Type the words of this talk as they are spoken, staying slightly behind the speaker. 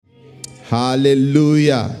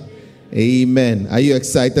Hallelujah. Amen. Are you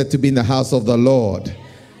excited to be in the house of the Lord?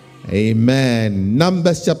 Amen.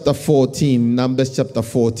 Numbers chapter 14. Numbers chapter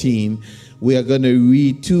 14. We are going to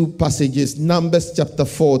read two passages. Numbers chapter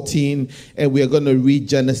 14, and we are going to read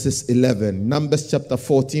Genesis 11. Numbers chapter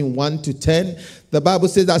 14, 1 to 10. The Bible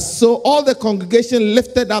says that, so all the congregation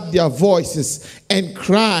lifted up their voices and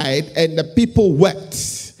cried, and the people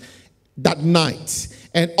wept that night.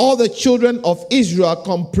 And all the children of Israel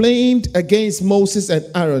complained against Moses and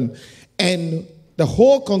Aaron. And the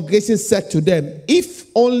whole congregation said to them, if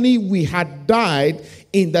only we had died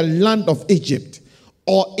in the land of Egypt,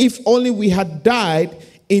 or if only we had died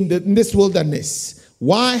in this wilderness.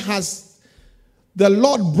 Why has the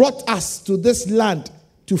Lord brought us to this land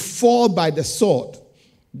to fall by the sword,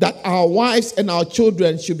 that our wives and our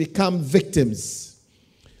children should become victims?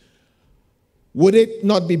 Would it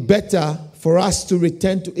not be better for us to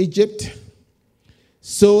return to Egypt?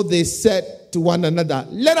 So they said to one another,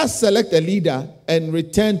 let us select a leader and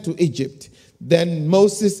return to Egypt. Then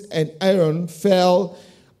Moses and Aaron fell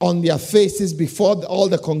on their faces before all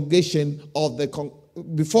the congregation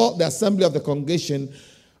before the assembly of the congregation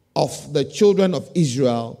of the children of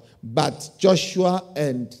Israel. But Joshua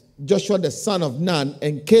the son of Nun,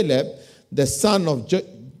 and Caleb the son of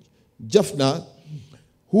Jephunneh,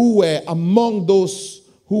 who were among those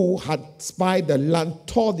who had spied the land,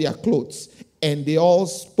 tore their clothes, and they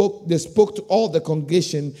spoke to all the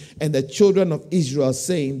congregation and the children of Israel,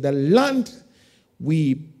 saying, the land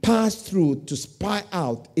we passed through to spy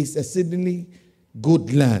out is exceedingly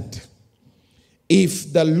good land.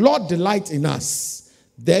 If the Lord delights in us,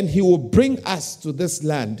 then he will bring us to this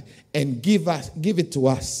land and give it to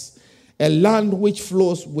us, a land which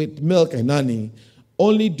flows with milk and honey.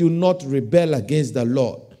 Only do not rebel against the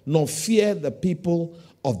Lord, nor fear the people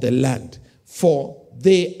of the land, for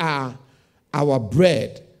they are our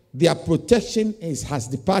bread. Their protection has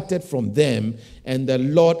departed from them, and the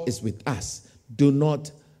Lord is with us. Do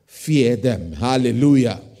not fear them.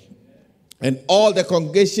 Hallelujah. And all the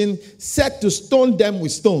congregation set to stone them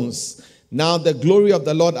with stones. Now the glory of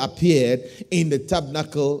the Lord appeared in the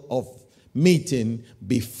tabernacle of meeting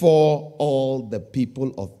before all the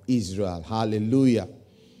people of Israel. Hallelujah.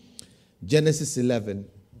 Genesis 11,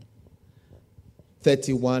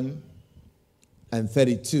 31 and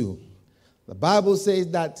 32. The Bible says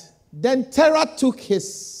that, then Terah took his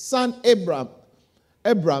son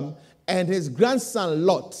Abram, and his grandson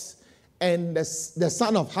Lot, and the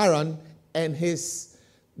son of Haran, and his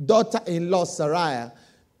daughter-in-law Sarai,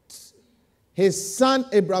 his son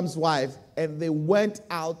Abram's wife, and they went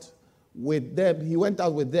out with them. He went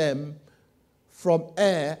out with them from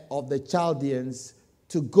Ur of the Chaldeans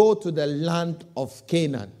to go to the land of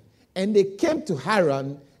Canaan. And they came to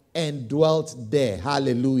Haran and dwelt there.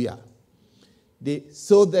 Hallelujah. The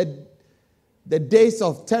days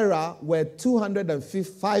of Terah were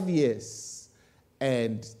 205 years,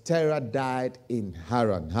 and Terah died in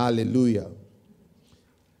Haran. Hallelujah.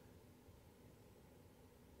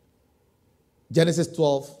 Genesis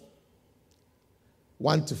 12,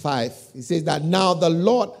 1 to 5. It says that, now the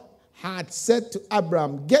Lord had said to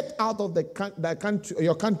Abram, get out of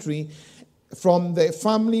your country, from the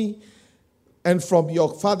family and from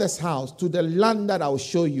your father's house, to the land that I will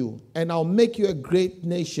show you, and I'll make you a great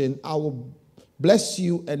nation. I will bless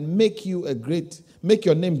you and make your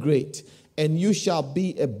name great, and you shall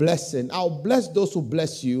be a blessing. I'll bless those who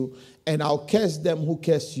bless you, and I'll curse them who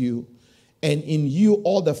curse you, and in you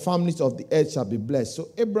all the families of the earth shall be blessed. So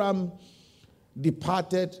Abraham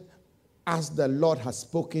departed as the Lord had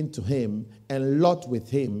spoken to him, and Lot with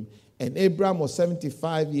him. And Abraham was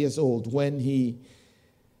 75 years old when he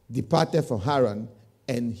departed from Haran,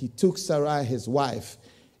 and he took Sarai his wife,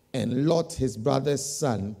 and Lot his brother's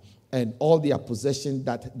son, and all their possession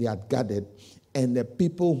that they had gathered, and the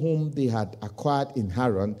people whom they had acquired in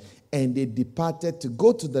Haran, and they departed to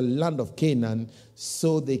go to the land of Canaan.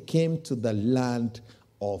 So they came to the land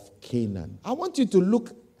of Canaan. I want you to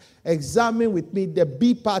examine with me the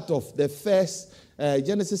B part of the first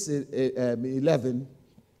Genesis 11,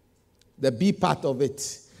 the B part of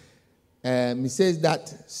it. He says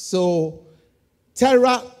that, so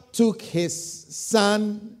Terah took his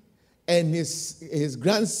son and his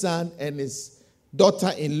grandson and his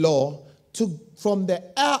daughter-in-law from the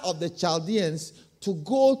Ur of the Chaldeans to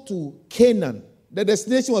go to Canaan. The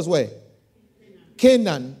destination was where?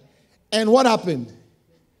 Canaan. And what happened?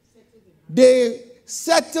 They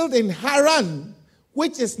settled in Haran,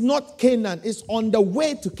 which is not Canaan. It's on the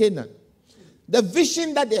way to Canaan. The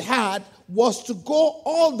vision that they had was to go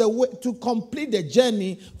all the way to complete the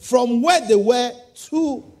journey from where they were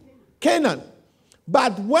to Canaan.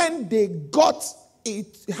 But when they got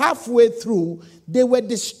halfway through, they were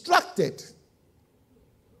distracted.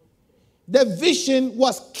 The vision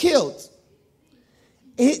was killed.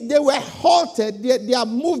 They were halted. Their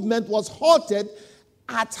movement was halted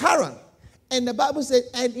at Haran. And the Bible says,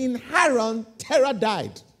 and in Haran, Terah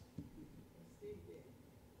died.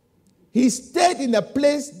 He stayed in a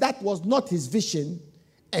place that was not his vision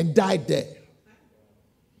and died there.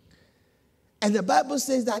 And the Bible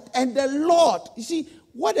says that, and the Lord, you see,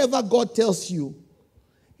 whatever God tells you,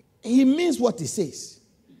 he means what he says.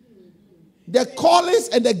 The callings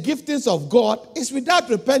and the giftings of God is without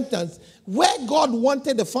repentance. Where God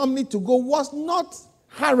wanted the family to go was not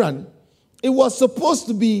Haran. It was supposed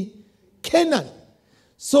to be Canaan.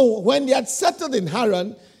 So when they had settled in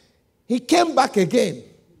Haran, he came back again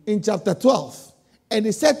in chapter 12. And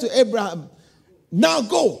he said to Abraham, now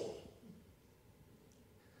go.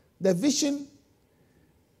 The vision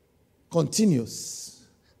continues.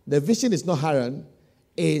 The vision is not Haran,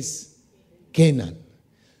 is Canaan.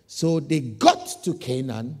 So they got to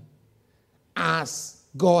Canaan as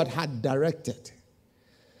God had directed.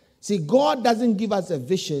 See, God doesn't give us a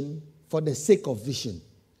vision for the sake of vision.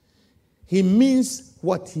 He means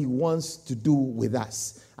what he wants to do with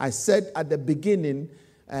us. I said at the beginning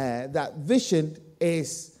that vision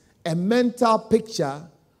is a mental picture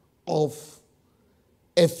of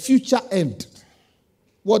a future end.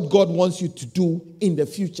 What God wants you to do in the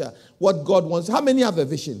future. What God wants. How many have a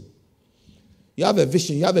vision? You have a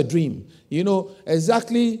vision, you have a dream. You know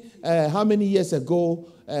exactly how many years ago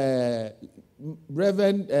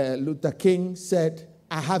Reverend Luther King said,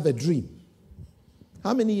 I have a dream.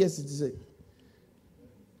 How many years did he say?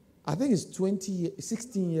 I think it's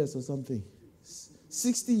 16 years or something.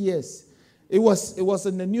 60 years. It was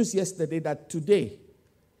in the news yesterday that today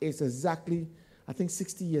is exactly, I think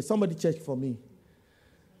 60 years. Somebody check for me.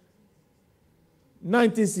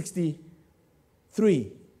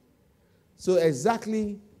 1963. So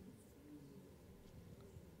exactly,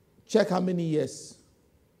 check how many years.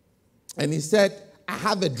 And he said, I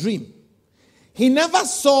have a dream. He never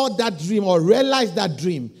saw that dream or realized that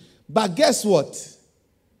dream. But guess what?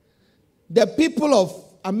 The people of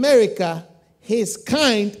America, his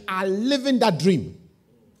kind, are living that dream.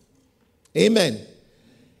 Amen.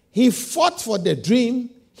 He fought for the dream.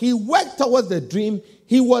 He worked towards the dream.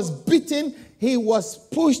 He was beaten. He was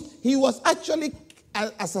pushed. He was actually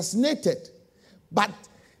assassinated. But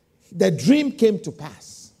the dream came to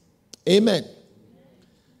pass. Amen.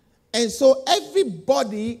 And so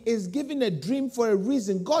everybody is given a dream for a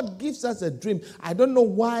reason. God gives us a dream. I don't know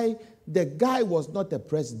why the guy was not a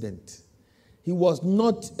president. He was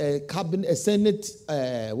not a cabinet, a senate,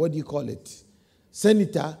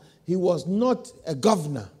 senator. He was not a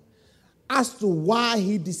governor. As to why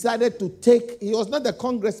he decided to he was not a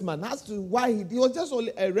congressman. As to why he was just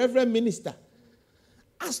only a reverend minister.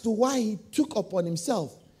 As to why he took upon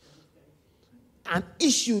himself an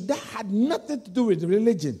issue that had nothing to do with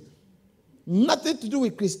religion, nothing to do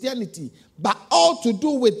with Christianity, but all to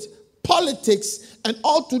do with politics and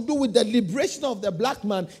all to do with the liberation of the black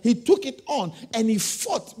man. He took it on and he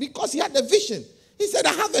fought because he had a vision. He said,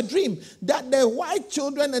 I have a dream that the white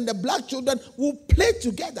children and the black children will play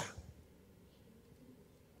together.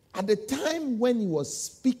 At the time when he was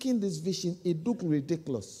speaking this vision, it looked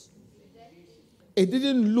ridiculous. It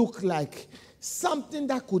didn't look like something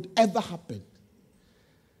that could ever happen.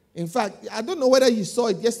 In fact, I don't know whether you saw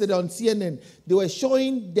it yesterday on CNN. They were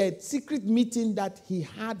showing the secret meeting that he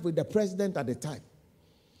had with the president at the time.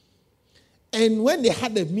 And when they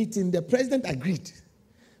had the meeting, the president agreed.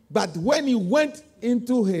 But when he went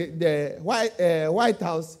into the White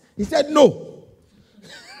House, he said no.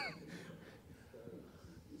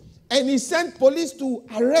 And he sent police to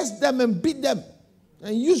arrest them and beat them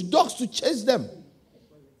and use dogs to chase them.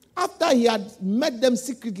 After he had met them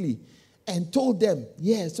secretly and told them,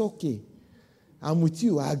 yeah, it's okay. I'm with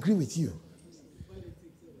you. I agree with you.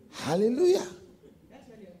 Hallelujah.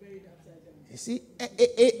 You see,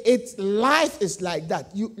 life is like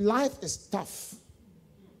that. Life is tough.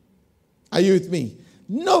 Are you with me?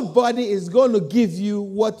 Nobody is going to give you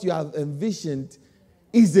what you have envisioned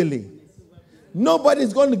easily. Nobody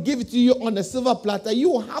is going to give it to you on a silver platter.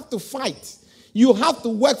 You have to fight. You have to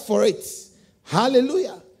work for it.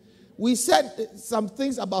 Hallelujah. We said some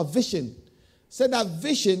things about vision. Said that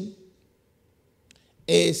vision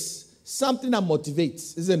is something that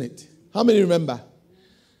motivates, isn't it? How many remember?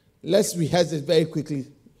 Let's rehearse it very quickly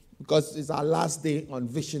because it's our last day on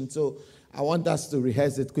vision. So I want us to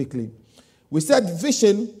rehearse it quickly. We said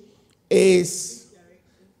vision it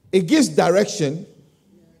gives direction.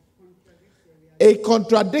 It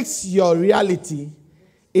contradicts your reality.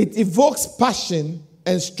 It evokes passion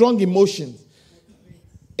and strong emotions.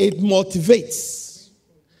 It motivates.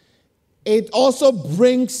 It also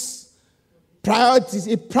brings priorities.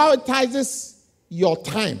 It prioritizes your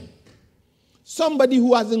time. Somebody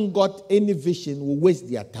who hasn't got any vision will waste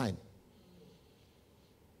their time.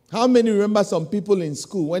 How many remember some people in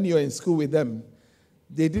school, when you're in school with them,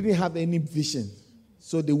 they didn't have any vision,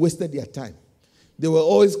 so they wasted their time. They were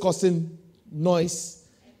always causing noise,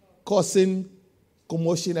 causing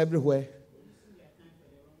commotion everywhere,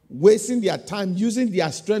 wasting their time, using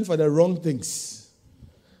their strength for the wrong things.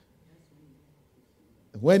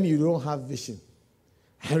 When you don't have vision.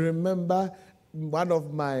 I remember one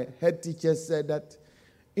of my head teachers said that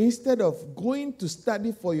instead of going to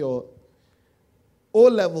study for your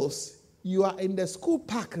O-levels, you are in the school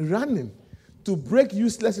park running to break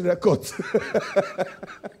useless records.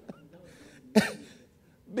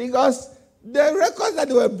 Because the records that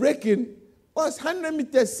they were breaking was 100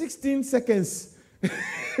 meters, 16 seconds.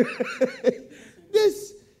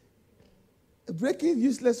 This breaking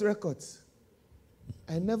useless records.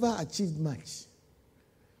 I never achieved much.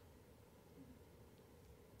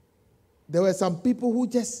 There were some people who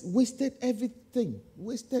just wasted everything,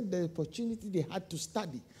 wasted the opportunity they had to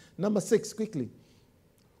study. Number 6, quickly.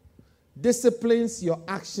 Disciplines your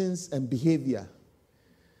actions and behavior.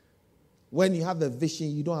 When you have a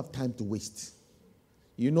vision, you don't have time to waste.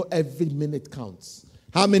 You know every minute counts.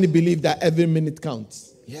 How many believe that every minute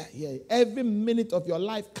counts? Yeah. Every minute of your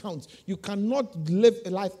life counts. You cannot live a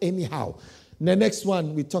life anyhow. The next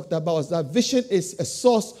one we talked about was that vision is a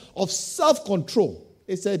source of self-control.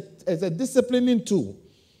 It's a disciplining tool.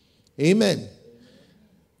 Amen.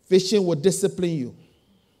 Vision will discipline you.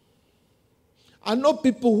 I know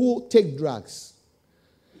people who take drugs,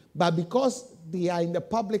 but because they are in the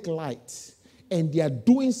public light and they are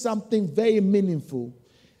doing something very meaningful,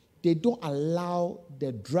 they don't allow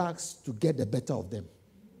the drugs to get the better of them.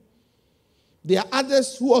 There are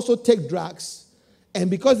others who also take drugs, and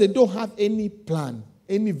because they don't have any plan,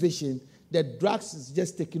 any vision, the drugs is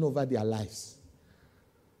just taking over their lives.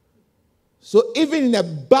 So even in a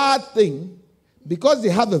bad thing, because they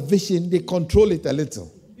have a vision, they control it a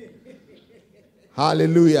little.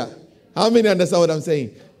 Hallelujah. How many understand what I'm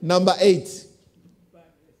saying? Number 8.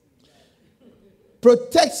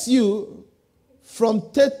 Protects you from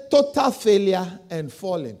total failure and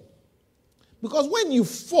falling. Because when you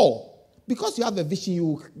fall, because you have a vision, you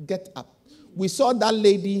will get up. We saw that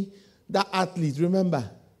lady, that athlete, remember?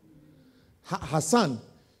 Her son.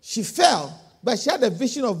 She fell, but she had a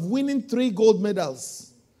vision of winning 3 gold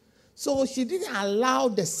medals. So she didn't allow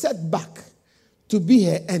the setback to be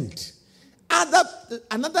her end.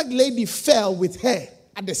 Another lady fell with her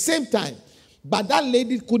at the same time, but that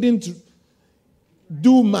lady couldn't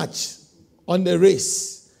do much on the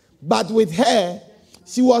race. But with her,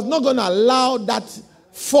 she was not going to allow that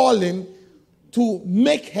falling to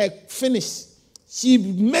make her finish. She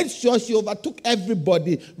made sure she overtook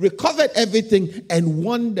everybody, recovered everything, and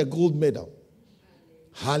won the gold medal.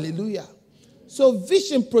 Hallelujah. So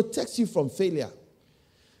vision protects you from failure.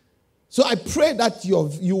 So I pray that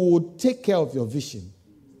you will take care of your vision.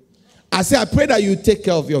 I pray that you take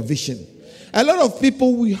care of your vision. A lot of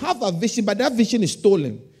people, we have a vision, but that vision is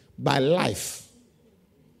stolen by life.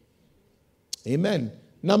 Amen.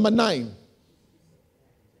 Number 9.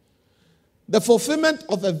 The fulfillment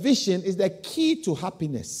of a vision is the key to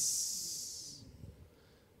happiness.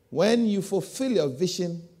 When you fulfill your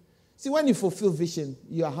vision, when you fulfill vision,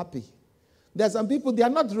 you are happy. There are some people, they are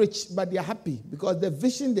not rich, but they are happy because the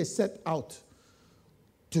vision they set out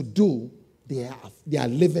to do, they are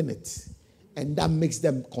living it. And that makes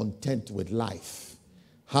them content with life.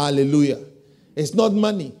 Hallelujah. It's not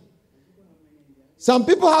money. Some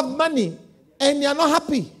people have money and they are not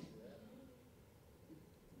happy.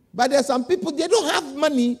 But there are some people, they don't have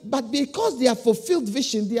money, but because they have fulfilled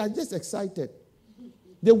vision, they are just excited.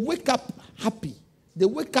 They wake up happy. They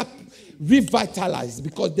wake up revitalized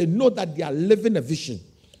because they know that they are living a vision.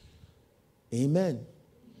 Amen.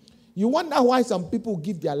 You wonder why some people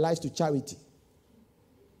give their lives to charity.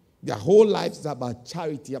 Their whole life is about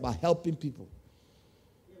charity, about helping people.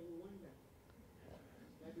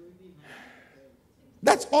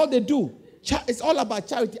 That's all they do. It's all about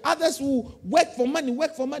charity. Others who work for money.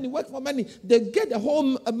 They get the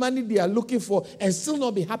whole money they are looking for and still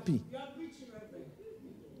not be happy.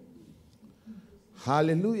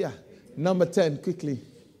 Hallelujah. Number 10, quickly.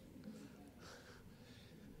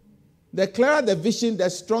 The clearer the vision, the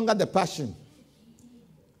stronger the passion.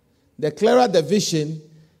 The clearer the vision,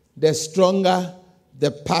 the stronger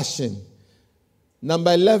the passion.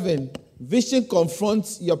 Number 11, vision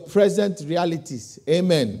confronts your present realities.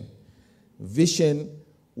 Amen. Vision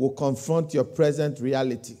will confront your present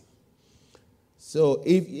reality. So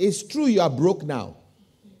if it's true you are broke now,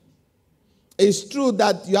 it's true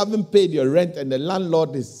that you haven't paid your rent and the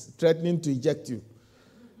landlord is threatening to eject you,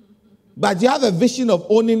 but you have a vision of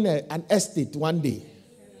owning an estate one day.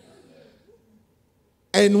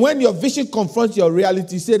 And when your vision confronts your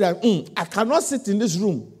reality, you say that, I cannot sit in this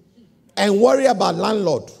room and worry about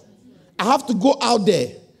landlord. I have to go out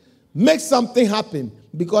there, make something happen,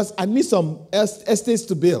 because I need some estates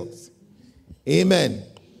to build. Amen.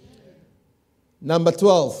 Number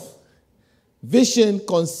 12, vision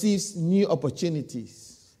conceives new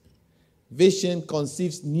opportunities. Vision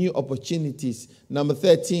conceives new opportunities. Number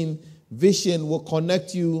 13, vision will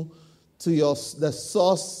connect you to the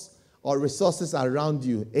source or resources around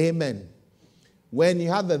you. Amen. When you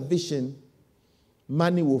have a vision,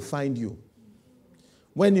 money will find you.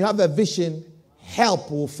 When you have a vision, help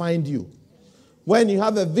will find you. When you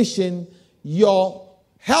have a vision, your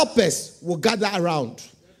helpers will gather around.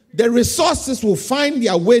 The resources will find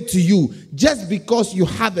their way to you just because you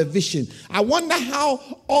have a vision. I wonder how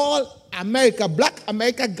all America, black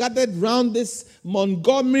America, gathered around this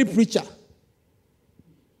Montgomery preacher.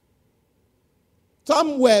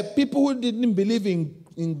 Some were people who didn't believe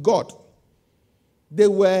in God. They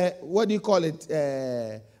were,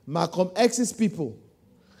 Malcolm X's people.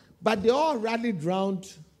 But they all rallied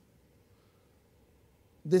around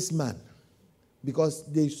this man because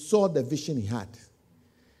they saw the vision he had.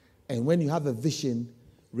 And when you have a vision,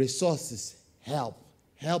 resources,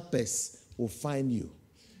 helpers will find you.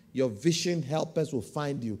 Your vision helpers will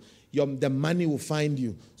find you. The money will find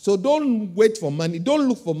you. So don't wait for money. Don't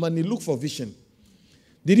look for money. Look for vision.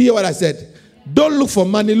 Did you hear what I said? Don't look for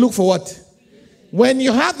money. Look for what? When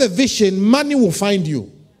you have a vision, money will find you.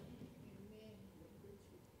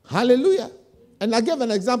 Hallelujah. And I gave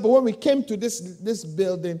an example. When we came to this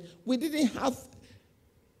building, we didn't have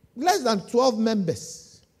less than 12 members.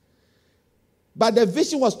 But the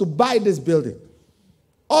vision was to buy this building.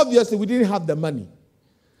 Obviously, we didn't have the money.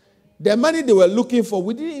 The money they were looking for,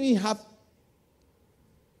 we didn't even have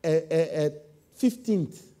a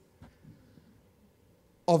 15th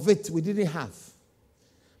of it. We didn't have.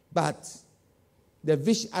 But the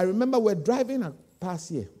vision, I remember we're driving past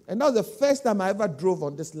here. And that was the first time I ever drove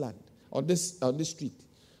on this land, on this street.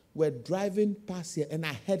 We're driving past here, and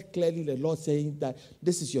I heard clearly the Lord saying that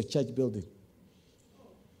this is your church building.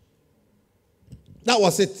 That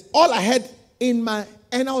was it. All I had and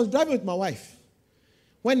I was driving with my wife.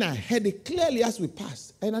 When I heard it clearly as we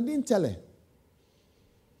passed, and I didn't tell her.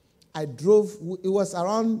 I drove, it was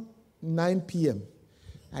around 9 p.m.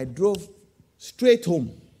 I drove straight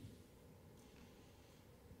home.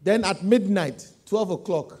 Then at midnight, 12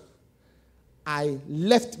 o'clock, I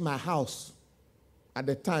left my house. At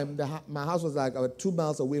the time, my house was like about 2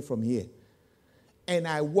 miles away from here. And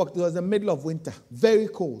I walked. It was the middle of winter, very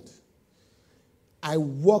cold. I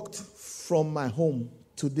walked from my home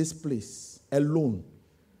to this place alone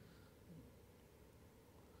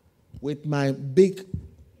with my big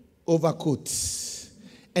overcoat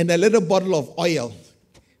and a little bottle of oil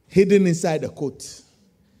hidden inside the coat.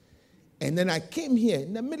 And then I came here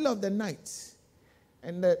in the middle of the night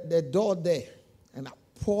and the door there, and I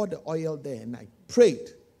poured the oil there and I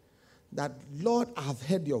prayed that, Lord, I have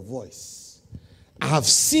heard your voice. I have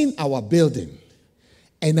seen our building.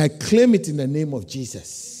 And I claim it in the name of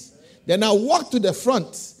Jesus. Then I walked to the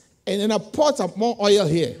front, and then I poured some more oil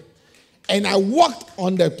here. And I walked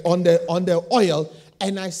on the oil,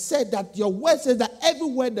 and I said that your word says that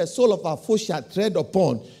everywhere the sole of our foot shall tread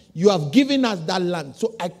upon, you have given us that land.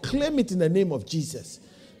 So I claim it in the name of Jesus.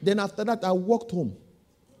 Then after that, I walked home.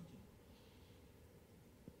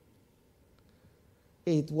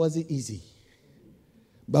 It wasn't easy,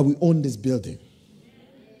 but we own this building.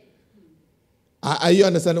 Are you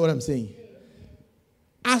understanding what I'm saying?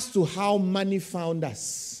 As to how money found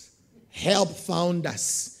us, help found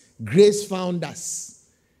us, grace found us,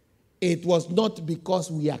 it was not because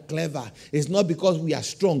we are clever. It's not because we are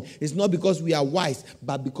strong. It's not because we are wise,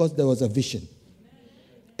 but because there was a vision.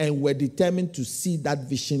 And we're determined to see that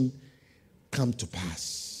vision come to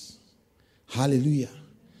pass. Hallelujah.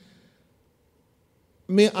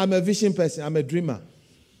 Me, I'm a vision person. I'm a dreamer.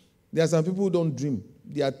 There are some people who don't dream.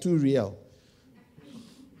 They are too real.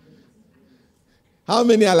 How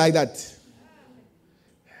many are like that?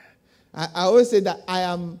 I always say that I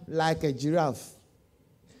am like a giraffe.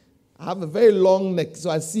 I have a very long neck, so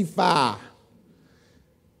I see far.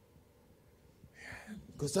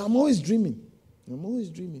 Because I'm always dreaming.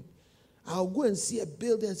 I'll go and see a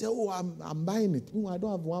building and say, oh, I'm buying it. I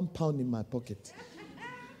don't have £1 in my pocket.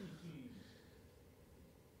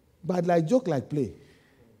 But like joke, like play,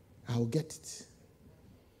 I'll get it.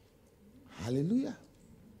 Hallelujah.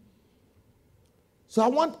 So I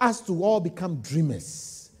want us to all become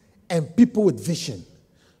dreamers and people with vision.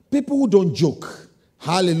 People who don't joke.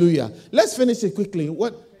 Hallelujah. Let's finish it quickly.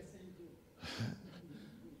 What?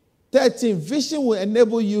 13. Vision will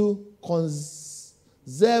enable you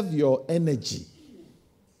conserve your energy.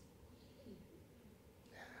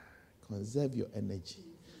 Conserve your energy.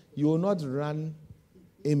 You will not run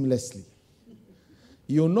aimlessly.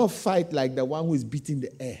 You will not fight like the one who is beating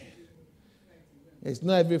the air. It's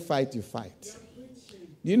not every fight you fight.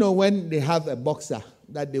 You know, when they have a boxer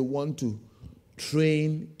that they want to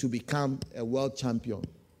train to become a world champion,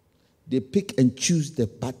 they pick and choose the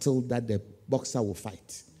battle that the boxer will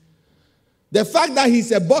fight. The fact that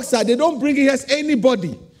he's a boxer, they don't bring it as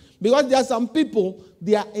anybody. Because there are some people,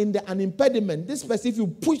 they are in an impediment. This person, if you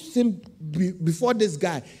push him before this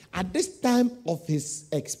guy, at this time of his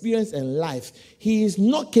experience and life, he is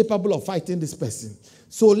not capable of fighting this person.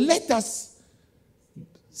 So let us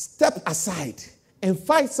step aside and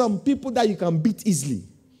fight some people that you can beat easily.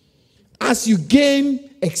 As you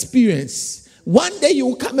gain experience, one day you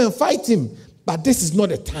will come and fight him, but this is not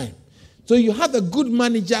the time. So you have a good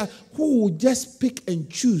manager who will just pick and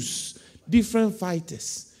choose different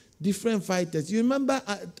fighters. Different fighters. You remember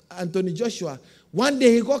Anthony Joshua? One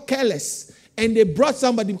day he got careless and they brought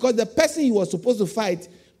somebody because the person he was supposed to fight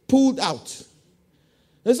pulled out.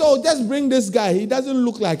 They said, oh, just bring this guy. He doesn't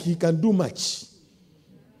look like he can do much.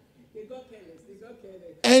 They got careless.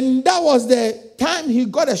 And that was the time he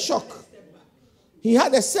got a shock. He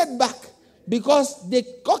had a setback because they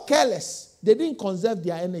got careless. They didn't conserve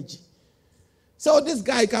their energy. So this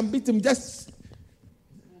guy can beat him just...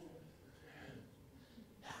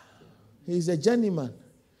 He's a journeyman.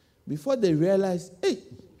 Before they realized, hey,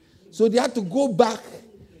 so they had to go back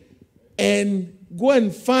and go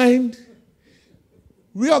and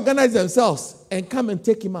reorganize themselves and come and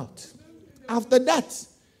take him out. After that,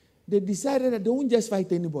 they decided that they won't just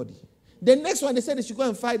fight anybody. The next one, they said they should go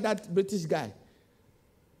and fight that British guy.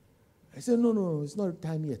 I said, no, it's not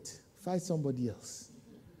time yet. Fight somebody else.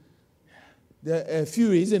 The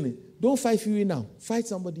Fury, isn't it? Don't fight Fury now. Fight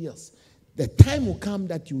somebody else. The time will come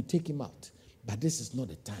that you will take him out. But this is not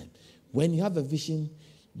the time. When you have a vision,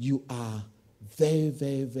 you are very,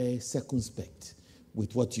 very, very circumspect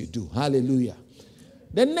with what you do. Hallelujah.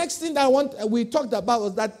 The next thing that we talked about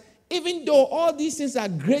was that even though all these things are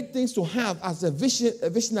great things to have as a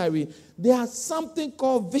visionary, there are something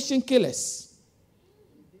called vision killers.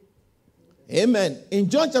 Amen. In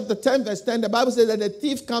John chapter 10, verse 10, the Bible says that the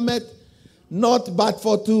thief cometh not but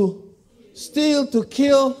for to steal, to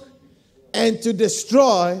kill, and to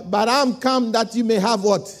destroy, but I'm come that you may have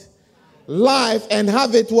what? Life, and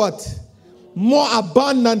have it what? More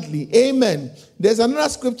abundantly. Amen. There's another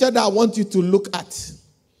scripture that I want you to look at.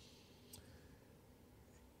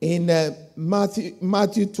 In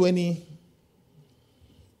Matthew 20.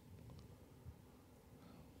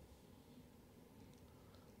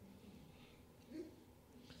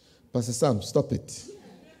 Pastor Sam, stop it.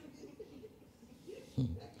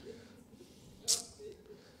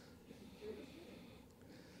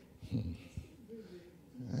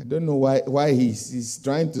 I don't know why he's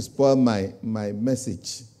trying to spoil my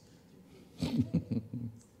message.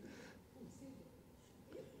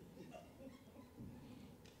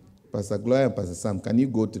 Pastor Gloria and Pastor Sam, can you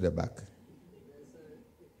go to the back?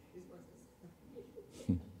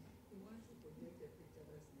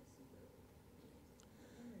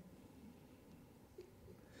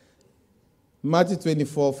 Matthew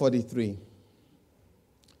 24:43.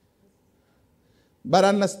 But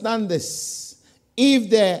understand this. If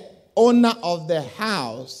the owner of the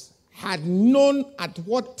house had known at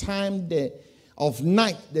what time of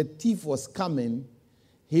night the thief was coming,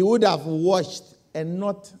 he would have watched and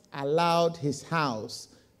not allowed his house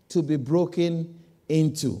to be broken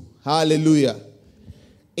into. Hallelujah.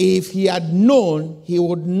 If he had known, he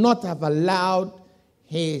would not have allowed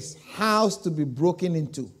his house to be broken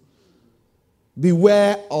into.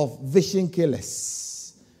 Beware of vision killers.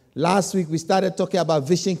 Last week we started talking about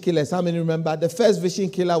vision killers. How many remember? The first vision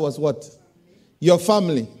killer was what? Your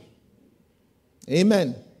family.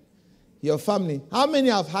 Amen. Your family. How many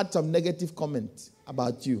have had some negative comments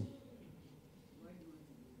about you?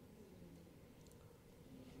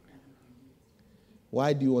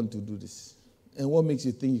 Why do you want to do this? And what makes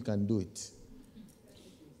you think you can do it?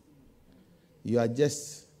 You are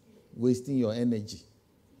just wasting your energy.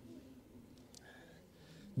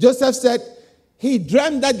 Joseph said he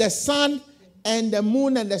dreamed that the sun and the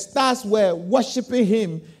moon and the stars were worshiping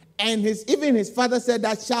him. And even his father said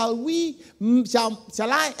that, shall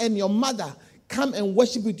I and your mother come and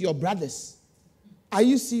worship with your brothers? Are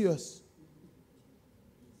you serious?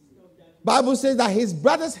 Bible says that his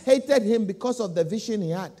brothers hated him because of the vision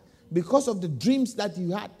he had, because of the dreams that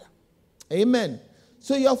he had. Amen.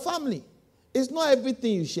 So your family, it's not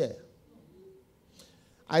everything you share.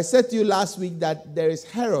 I said to you last week that there is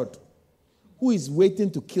Herod who is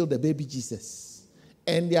waiting to kill the baby Jesus.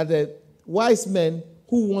 And there are the wise men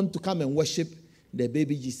who want to come and worship the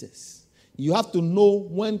baby Jesus. You have to know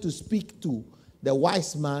when to speak to the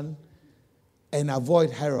wise man and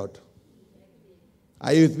avoid Herod.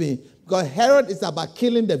 Are you with me? Because Herod is about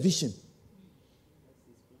killing the vision.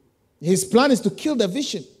 His plan is to kill the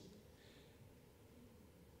vision.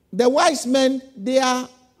 The wise men, they are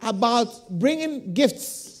about bringing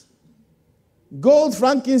gifts. Gold,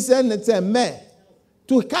 frankincense, and myrrh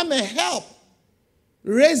to come and help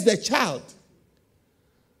raise the child.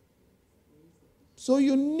 So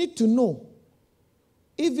you need to know,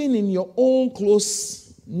 even in your own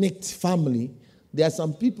close-knit family, there are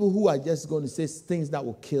some people who are just going to say things that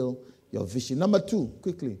will kill your vision. Number 2,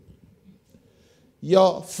 quickly.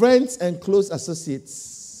 Your friends and close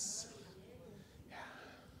associates.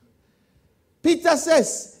 Peter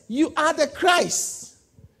says, you are the Christ.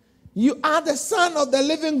 You are the Son of the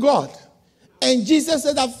living God. And Jesus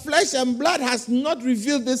said that flesh and blood has not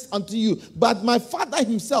revealed this unto you, but my Father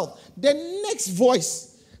himself. The next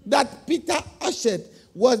voice that Peter ushered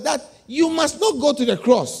was that you must not go to the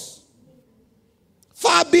cross.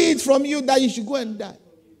 Far be it from you that you should go and die.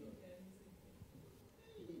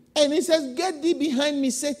 And he says, get thee behind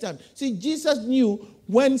me, Satan. See, Jesus knew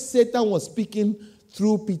when Satan was speaking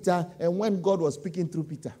through Peter and when God was speaking through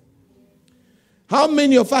Peter. How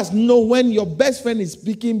many of us know when your best friend is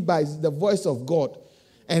speaking by the voice of God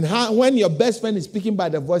and when your best friend is speaking by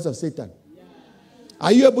the voice of Satan?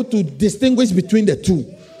 Are you able to distinguish between the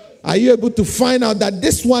two? Are you able to find out that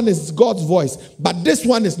this one is God's voice, but this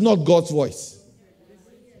one is not God's voice?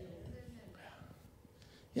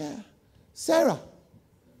 Yeah. Sarah.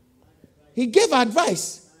 He gave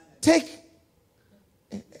advice. Take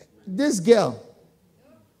this girl.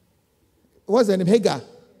 What's her name? Hagar.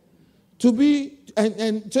 To be,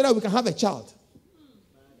 and so that we can have a child.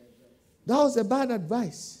 That was a bad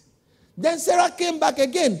advice. Then Sarah came back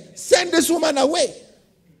again. Send this woman away.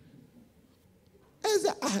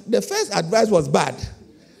 The first advice was bad.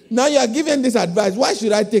 Now you are giving this advice. Why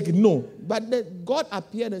should I take it? No. But God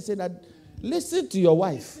appeared and said that, listen to your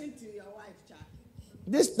wife.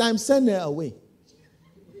 This time, send her away.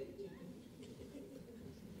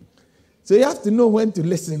 So you have to know when to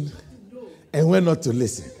listen and when not to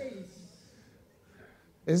listen.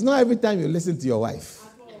 It's not every time you listen to your wife.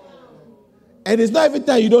 And it's not every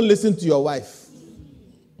time you don't listen to your wife.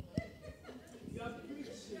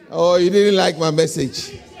 Oh, you didn't like my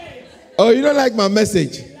message. Oh, you don't like my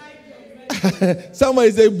message.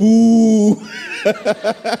 Somebody say boo.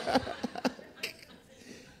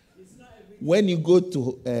 When you go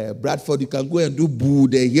to Bradford, you can go and do boo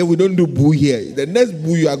there. Here we don't do boo here. The next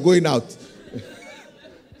boo, you are going out.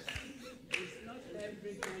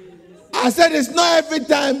 I said it's not every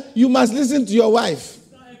time you must listen to your wife.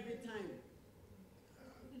 It's not every time.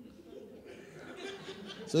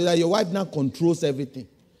 So that your wife now controls everything.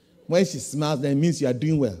 When she smiles, then it means you are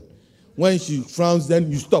doing well. When she frowns,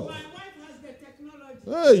 then you stop. My wife has the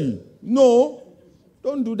technology. Hey, no,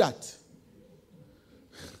 don't do that.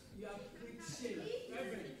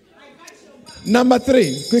 Number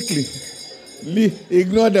 3, quickly.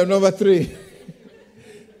 Ignore the number 3.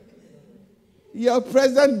 Your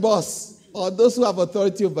present boss or those who have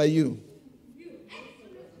authority over you.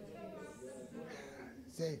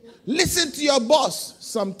 Say, listen to your boss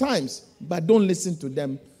sometimes, but don't listen to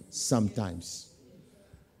them sometimes.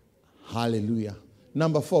 Hallelujah.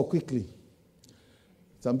 Number 4, quickly.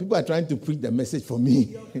 Some people are trying to preach the message for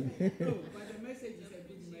me. No, but the message is a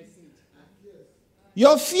big message.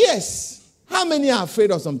 Your fears. How many are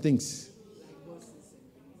afraid of some things?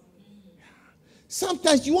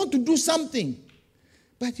 Sometimes you want to do something,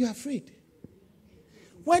 but you're afraid.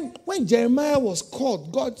 When Jeremiah was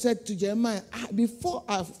called, God said to Jeremiah, before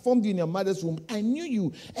I formed you in your mother's womb, I knew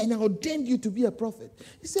you and I ordained you to be a prophet.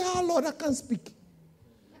 He said, Lord, I can't speak.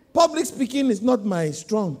 Public speaking is not my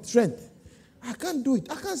strength. I can't do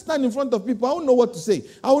it. I can't stand in front of people. I don't know what to say.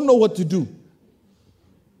 I don't know what to do.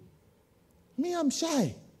 Me, I'm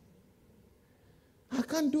shy. I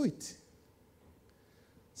can't do it.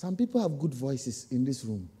 Some people have good voices in this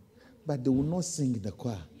room, but they will not sing in the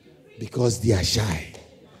choir because they are shy.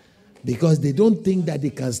 Because they don't think that they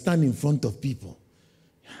can stand in front of people.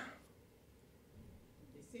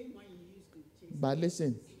 But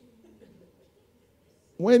listen,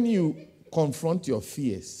 when you confront your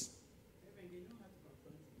fears,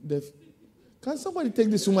 can somebody take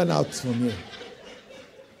this woman out from here?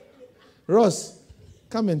 Ross,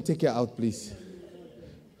 come and take her out, please.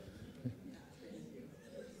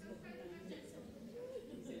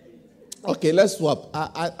 Okay, let's swap.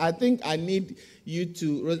 I think I need you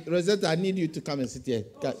to, Rosetta, I need you to come and sit here.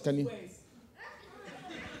 Can you?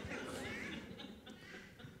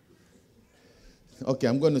 Okay,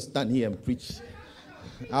 I'm going to stand here and preach.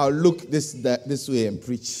 I'll look this way and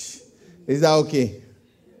preach. Is that okay?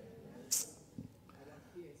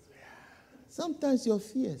 Sometimes your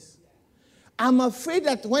fears. I'm afraid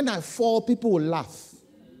that when I fall, people will laugh.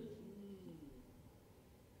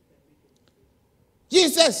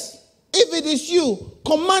 Jesus, if it is you,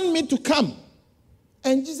 command me to come.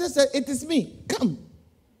 And Jesus said, it is me. Come.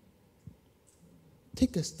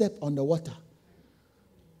 Take a step on the water.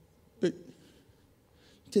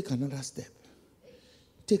 Take another step.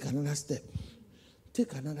 Take another step.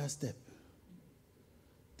 Take another step.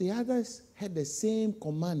 The others had the same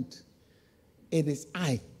command. It is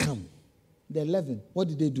I, come. The 11, what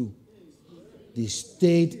did they do? They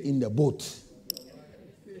stayed in the boat.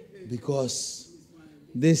 Because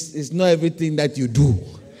this is not everything that you do.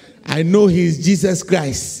 I know he is Jesus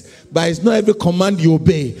Christ, but it's not every command you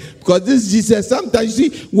obey. Because this Jesus, sometimes you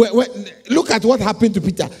see, look at what happened to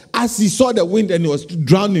Peter. As he saw the wind and he was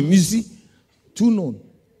drowning, you see, too known.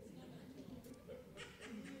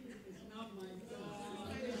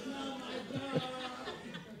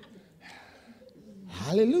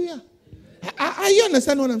 Hallelujah. Are you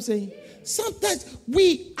understand what I'm saying? Sometimes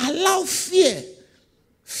we allow fear.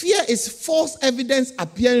 Fear is false evidence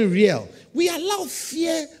appearing real. We allow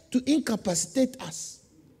fear to incapacitate us.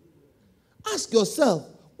 Ask yourself,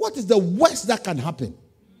 what is the worst that can happen?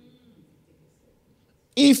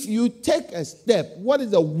 If you take a step, what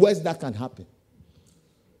is the worst that can happen?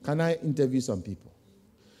 Can I interview some people?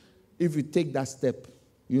 If you take that step,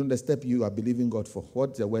 you know the step you are believing God for,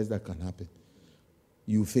 what's the worst that can happen?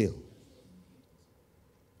 You fail.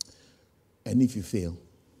 And if you fail,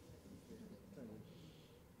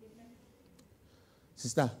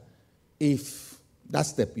 sister, if that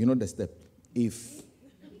step, you know the step, if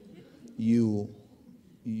you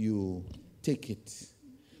take it,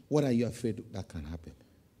 what are you afraid that can happen?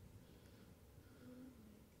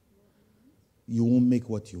 You won't make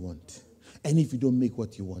what you want. And if you don't make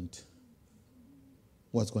what you want,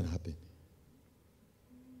 what's going to happen?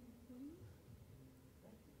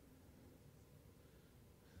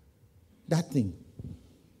 That thing,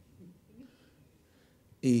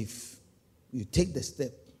 if you take the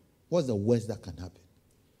step, what's the worst that can happen?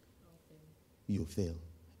 You fail.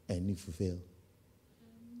 And if you fail,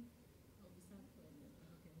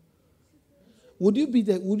 would you be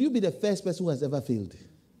the first person who has ever failed?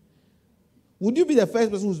 Would you be the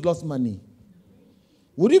first person who's lost money?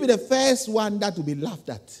 Would you be the first one that will be laughed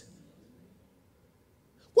at?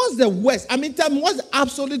 What's the worst? I mean, tell me, what's the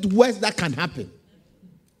absolute worst that can happen?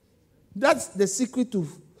 That's the secret to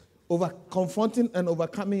confronting and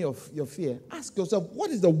overcoming your fear. Ask yourself,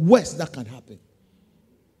 what is the worst that can happen?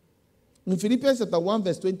 In Philippians chapter 1,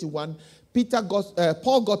 verse 21,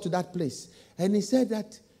 Paul got to that place. And he said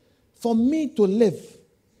that, for me to live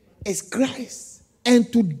is Christ.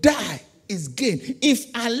 And to die is gain. If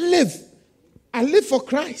I live for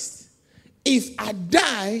Christ. If I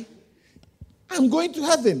die, I'm going to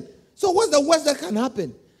heaven. So what's the worst that can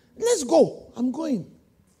happen? Let's go. I'm going.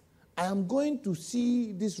 I am going to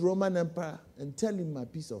see this Roman Emperor and tell him my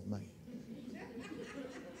peace of mind.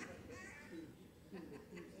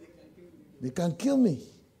 They can kill me.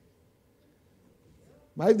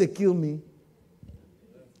 But if they kill me,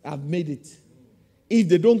 I've made it. If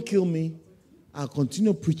they don't kill me, I'll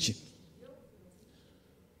continue preaching.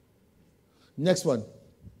 Next one.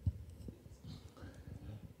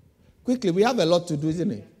 Quickly, we have a lot to do,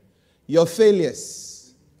 isn't it? Your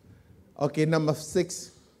failures. Okay, number 6.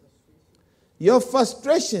 Your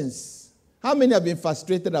frustrations. How many have been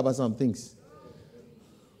frustrated about some things?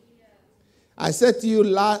 I said to you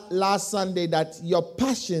last Sunday that your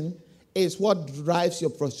passion is what drives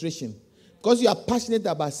your frustration. Because you are passionate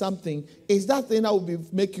about something, it's that thing that will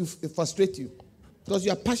make you frustrate you. Because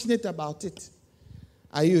you are passionate about it.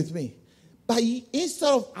 Are you with me? But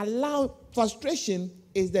instead of allowing frustration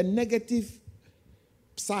is the negative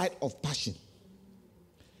side of passion.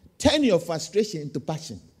 Turn your frustration into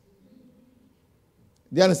passion.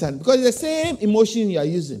 Do you understand? Because it's the same emotion you are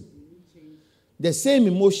using. The same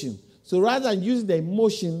emotion. So rather than using the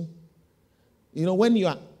emotion, when you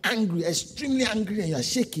are angry, extremely angry and you are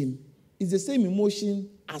shaking, it's the same emotion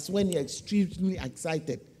as when you're extremely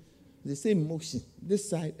excited. The same emotion. This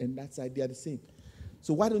side and that side, they are the same.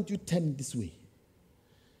 So why don't you turn it this way?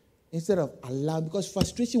 Instead of allowing, because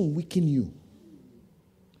frustration will weaken you.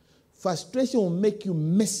 Frustration will make you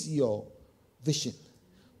miss your vision.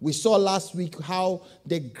 We saw last week how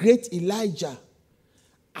the great Elijah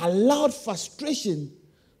allowed frustration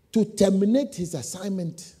to terminate his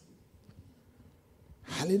assignment.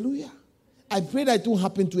 Hallelujah. I pray that it won't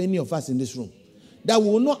happen to any of us in this room. That we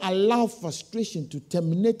will not allow frustration to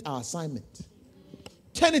terminate our assignment.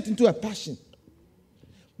 Turn it into a passion.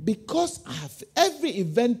 Because every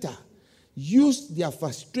inventor used their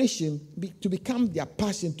frustration to become their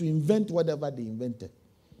passion to invent whatever they invented.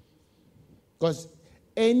 Because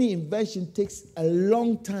any invention takes a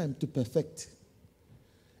long time to perfect.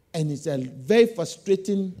 And it's a very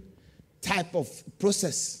frustrating type of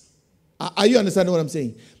process. Are you understanding what I'm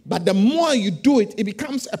saying? But the more you do it, it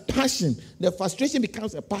becomes a passion. The frustration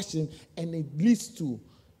becomes a passion, and it leads to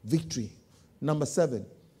victory. Number 7.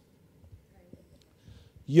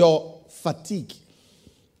 Your fatigue.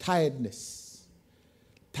 Tiredness.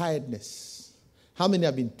 How many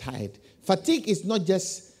have been tired? Fatigue is not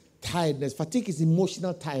just tiredness. Fatigue is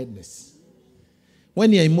emotional tiredness.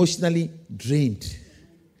 When you're emotionally drained.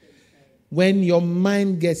 When your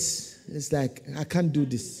mind gets, it's like, I can't do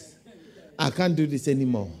this. I can't do this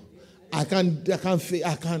anymore. I can't.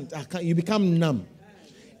 You become numb.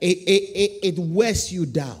 It wears you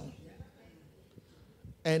down.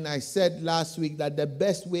 And I said last week that the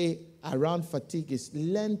best way around fatigue is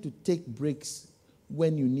learn to take breaks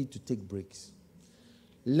when you need to take breaks.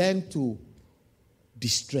 Learn to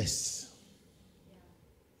distress.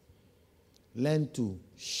 Learn to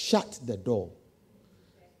shut the door.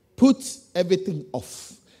 Put everything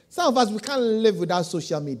off. Some of us, we can't live without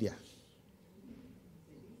social media.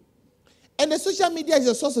 And the social media is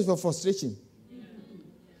a source of your frustration.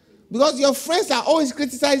 Because your friends are always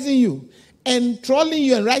criticizing you and trolling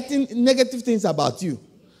you and writing negative things about you.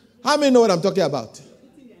 How many know what I'm talking about?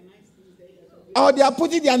 Or they are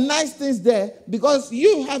putting their nice things there because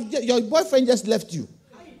your boyfriend just left you.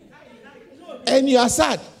 And you are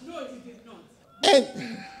sad. And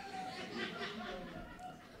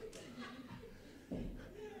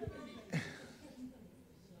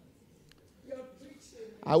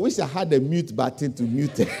I wish I had a mute button to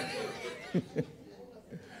mute it.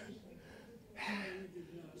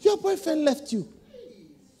 Your boyfriend left you.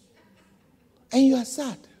 And you are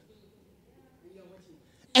sad.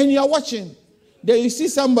 And you are watching. Then you see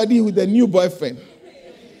somebody with a new boyfriend.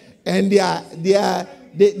 And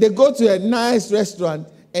they go to a nice restaurant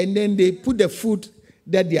and then they put the food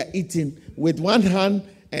that they are eating with one hand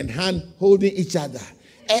and hand holding each other.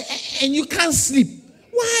 And you can't sleep.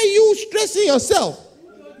 Why are you stressing yourself?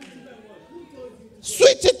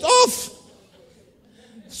 Switch it off.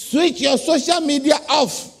 Switch your social media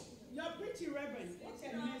off. You're pretty reverend. What's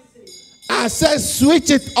your message? I said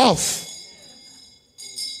switch it off.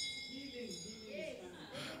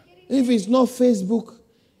 If it's not Facebook,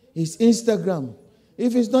 it's Instagram.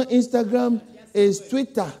 If it's not Instagram, it's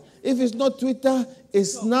Twitter. If it's not Twitter,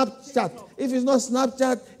 it's Snapchat. If it's not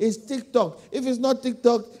Snapchat, it's TikTok. If it's not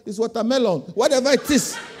TikTok, it's watermelon. Whatever it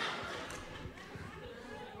is.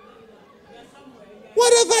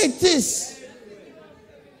 Whatever it is.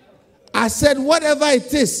 I said, whatever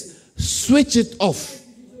it is, switch it off.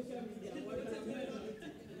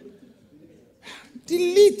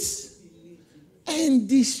 Delete and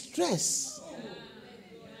distress.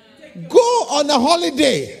 Go on a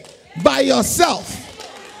holiday by yourself.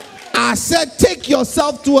 I said, take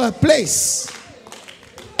yourself to a place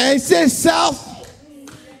and say, self,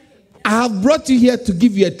 I have brought you here to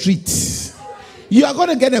give you a treat. You are going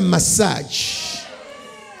to get a massage.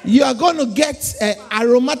 You are going to get an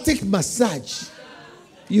aromatic massage.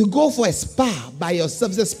 You go for a spa by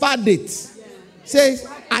yourself. It's a spa date. Say,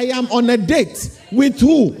 I am on a date. With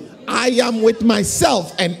who? I am with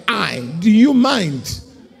myself and I. Do you mind?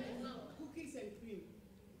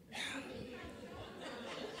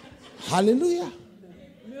 Hallelujah.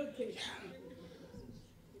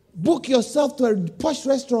 Book yourself to a posh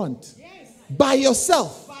restaurant. By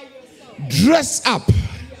yourself. Dress up.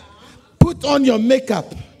 Put on your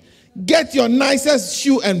makeup. Get your nicest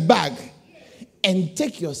shoe and bag. And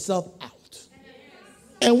take yourself out.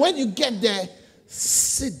 And when you get there,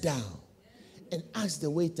 sit down and ask the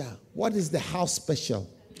waiter, what is the house special?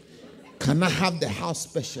 Can I have the house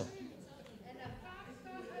special?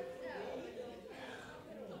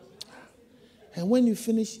 And when you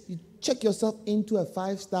finish, you check yourself into a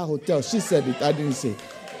 5-star hotel. She said it, I didn't say it.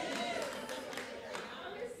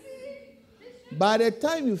 By the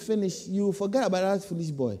time you finish, you forget about that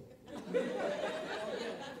foolish boy.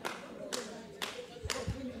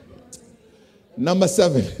 Number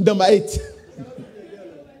 8.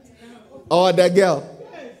 Or the girl.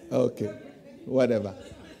 Okay. Whatever.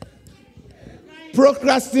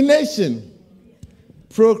 Procrastination.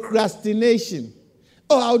 Procrastination.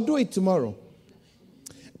 Oh, I'll do it tomorrow.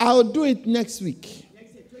 I'll do it next week.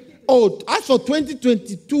 Oh, as for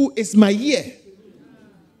 2022, it's my year.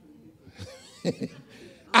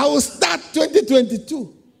 I will start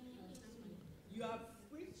 2022.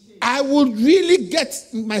 I will really get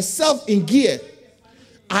myself in gear.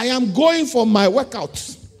 I am going for my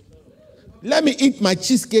workout. Let me eat my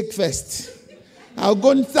cheesecake first. I'll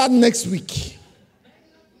go and start next week.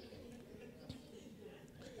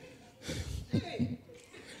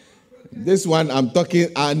 This one I'm talking,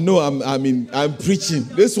 I know I'm preaching.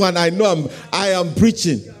 This one I know I am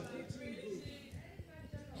preaching.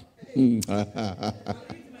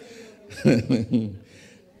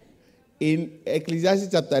 In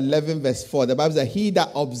Ecclesiastes chapter 11 verse 4, the Bible says, he that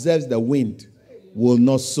observes the wind will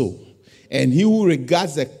not sow, and he who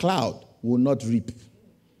regards the cloud will not reap.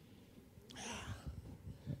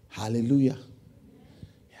 Hallelujah.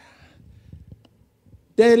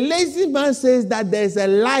 The lazy man says that there's a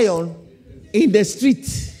lion in the street.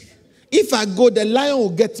 If I go, the lion will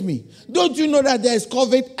get me. Don't you know that there's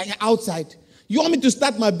COVID outside? You want me to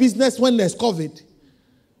start my business when there's COVID?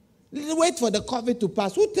 Wait for the COVID to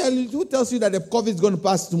pass. Who tells you that the COVID is going to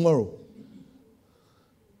pass tomorrow?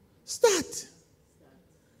 Start.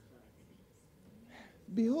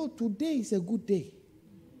 Behold, today is a good day.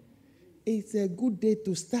 It's a good day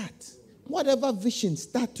to start. Whatever vision,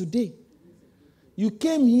 start today. You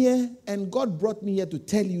came here and God brought me here to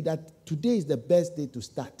tell you that today is the best day to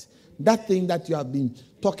start. That thing that you have been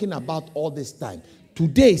talking about all this time.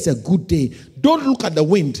 Today is a good day. Don't look at the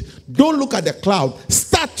wind. Don't look at the cloud.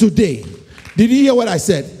 Start today. Did you hear what I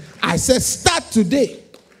said? I said start today.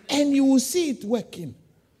 And you will see it working.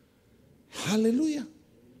 Hallelujah.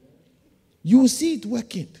 You will see it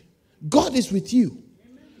working. God is with you.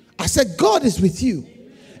 I said God is with you.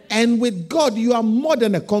 And with God you are more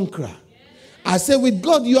than a conqueror. I said with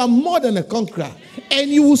God you are more than a conqueror. And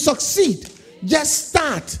you will succeed. Just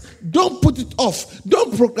start. Don't put it off.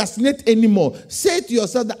 Don't procrastinate anymore. Say to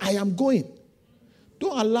yourself that I am going.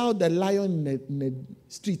 Don't allow the lion in the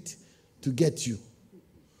street to get you.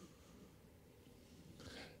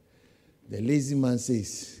 The lazy man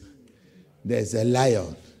says, there's a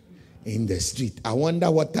lion in the street. I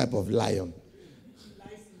wonder what type of lion.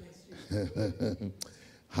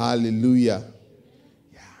 Hallelujah.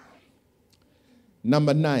 Yeah.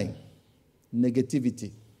 Number 9,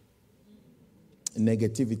 negativity.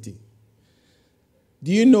 Negativity.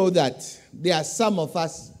 Do you know that there are some of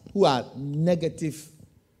us who are negative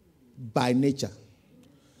by nature?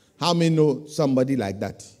 How many know somebody like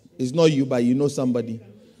that? It's not you, but you know somebody.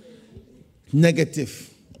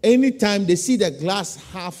 Negative. Anytime they see the glass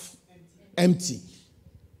half empty.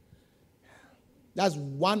 That's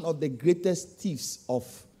one of the greatest thieves of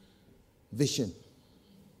vision.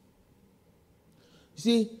 You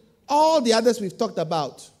see, all the others we've talked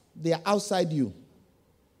about, they are outside you.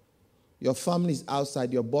 Your family is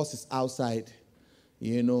outside. Your boss is outside.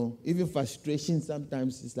 You know, even frustration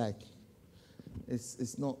sometimes is like,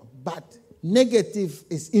 it's not. But negative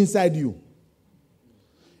is inside you.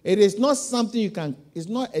 It is not something it's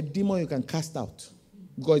not a demon you can cast out.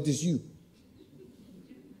 Because it is you.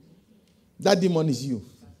 That demon is you.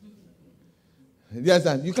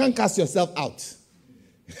 You can't cast yourself out.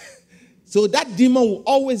 So that demon will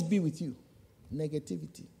always be with you.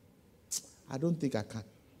 Negativity. I don't think I can.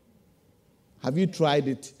 Have you tried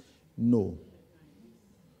it? No.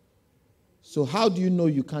 So how do you know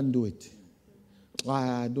you can't do it?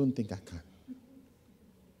 I don't think I can.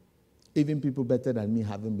 Even people better than me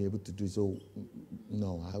haven't been able to do so.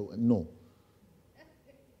 No.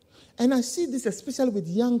 And I see this especially with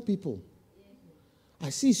young people. I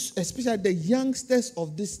see especially the youngsters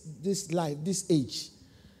of this life, this age.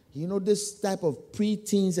 You know, this type of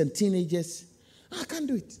pre-teens and teenagers. I can't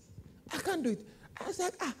do it. I can't do it. I was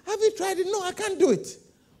like, have you tried it? No, I can't do it.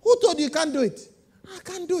 Who told you can't do it? I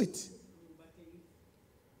can't do it.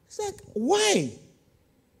 It's like, why?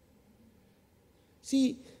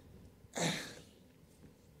 See,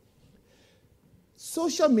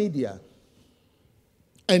 social media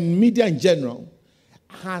and media in general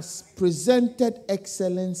has presented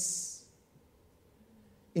excellence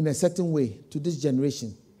in a certain way to this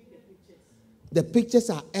generation. The pictures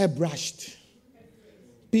are airbrushed.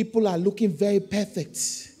 People are looking very perfect.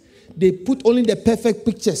 They put only the perfect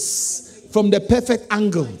pictures from the perfect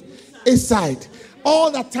angle inside all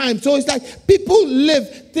the time. So it's like people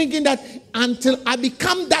live thinking that until I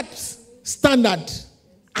become that standard,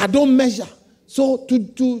 I don't measure. So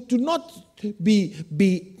to not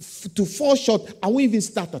to fall short, I won't even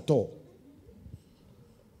start at all.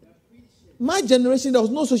 My generation, there was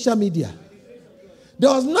no social media. There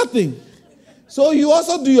was nothing. So you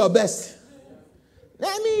also do your best.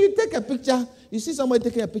 I mean, you take a picture, you see somebody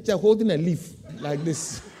taking a picture holding a leaf like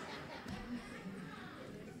this.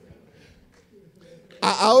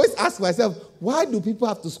 I always ask myself, why do people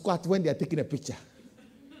have to squat when they are taking a picture?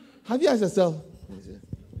 Have you asked yourself?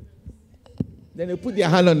 Then they put their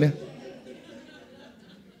hand on there.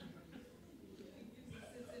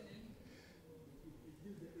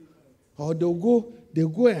 Or they'll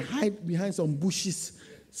go and hide behind some bushes,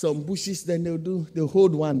 then they'll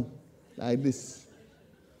hold one like this.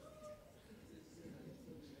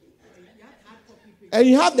 And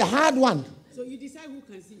you have the hard one. So you decide who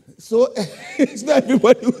can see. So it's not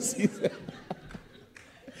everybody who sees it.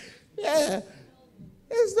 Yeah.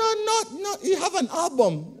 It's not you have an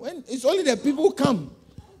album. When it's only the people who come,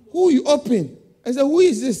 who you open. I say, who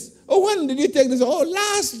is this? Oh, when did you take this? Oh,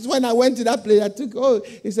 last when I went to that place, I took,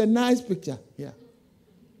 it's a nice picture. Yeah.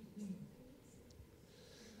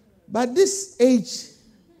 But this age,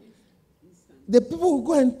 the people who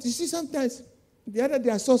go and, you see, sometimes, the other day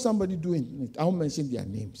I saw somebody doing it. I won't mention their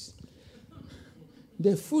names.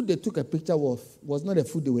 The food they took a picture of was not the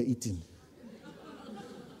food they were eating.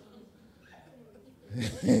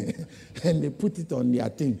 And they put it on their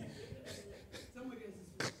thing.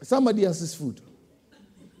 Somebody else's food.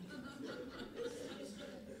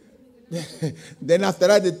 Then after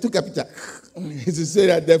that, they took a picture to say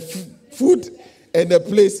that the food and the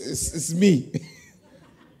place is me.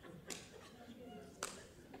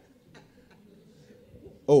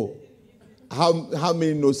 Oh, how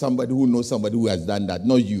many know somebody who has done that?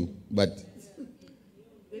 Not you, but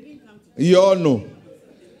you all know.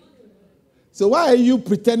 So why are you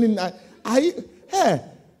pretending that? Hey,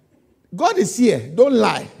 God is here. Don't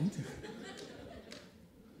lie.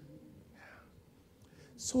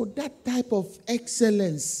 So that type of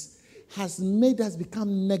excellence has made us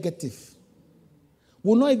become negative.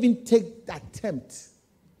 We'll not even take the attempt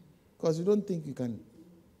because we don't think you can.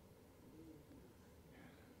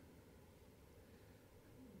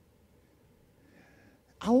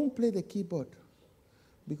 I won't play the keyboard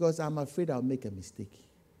because I'm afraid I'll make a mistake.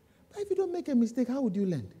 But if you don't make a mistake, how would you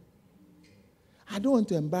learn? I don't want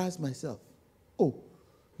to embarrass myself. Oh,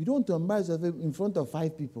 you don't want to embarrass yourself in front of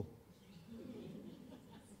 5 people.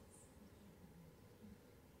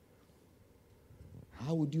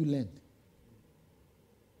 How would you learn?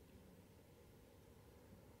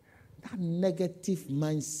 That negative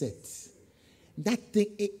mindset, that thing,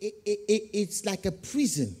 it's like a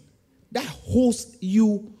prison that holds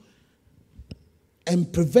you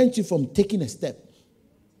and prevents you from taking a step.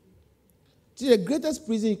 See, the greatest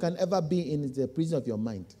prison you can ever be in is the prison of your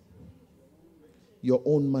mind. Your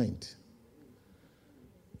own mind.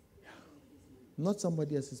 Not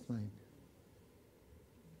somebody else's mind.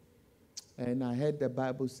 And I heard the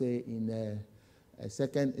Bible say in 2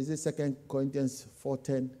 Corinthians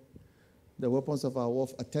 4:10, the weapons of our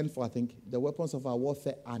warfare, 10:4 I think, the weapons of our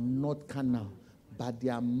warfare are not carnal, but they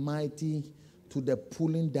are mighty to the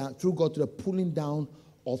pulling down, through God, to the pulling down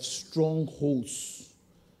of strongholds.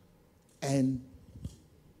 And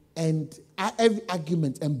every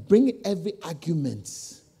argument, and bring every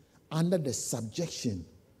argument under the subjection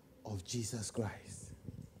of Jesus Christ.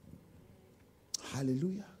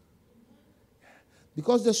 Hallelujah.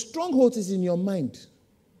 Because the stronghold is in your mind.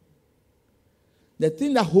 The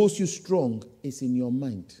thing that holds you strong is in your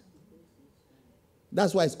mind.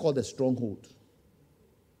 That's why it's called a stronghold.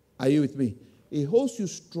 Are you with me? It holds you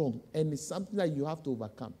strong, and it's something that you have to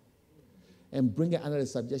overcome and bring it under the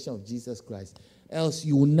subjection of Jesus Christ. Else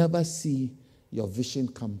you will never see your vision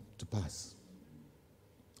come to pass.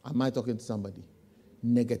 Am I talking to somebody?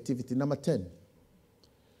 Negativity. Number 10,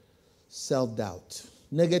 self-doubt.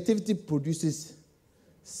 Negativity produces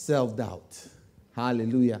self-doubt.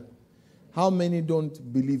 Hallelujah. How many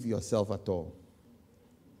don't believe yourself at all?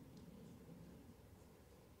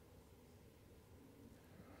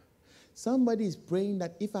 Somebody is praying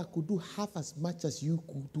that if I could do half as much as you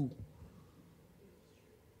could do,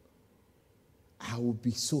 I would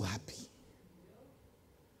be so happy.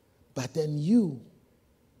 But then you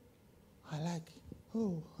are like,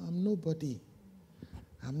 oh, I'm nobody.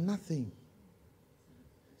 I'm nothing.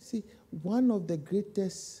 See, one of the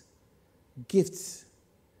greatest gifts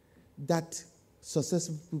that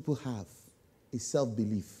successful people have is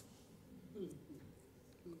self-belief.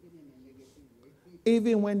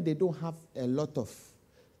 Even when they don't have a lot of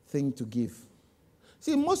things to give.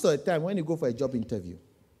 See, most of the time when you go for a job interview,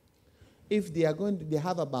 if they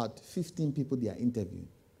have about 15 people they are interviewing,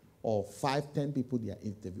 or 5-10 people they are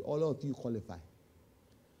interviewing, all of you qualify.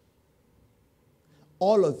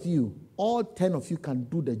 All of you, all 10 of you can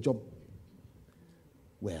do the job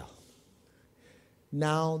well.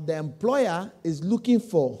 Now, the employer is looking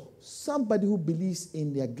for somebody who believes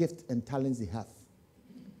in their gift and talents they have,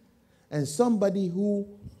 and somebody who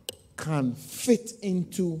can fit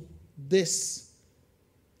into this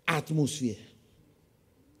atmosphere.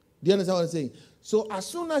 Do you understand what I'm saying? So as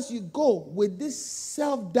soon as you go with this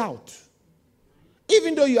self-doubt,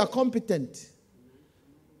 even though you are competent,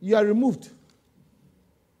 you are removed.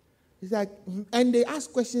 It's like, and they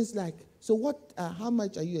ask questions like, so what, how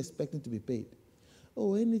much are you expecting to be paid?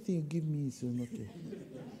 Oh, anything you give me is okay.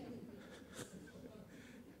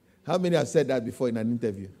 How many have said that before in an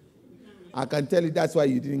interview? I can tell you that's why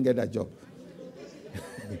you didn't get that job.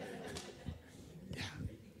 Yeah.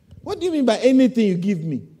 What do you mean by anything you give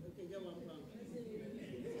me?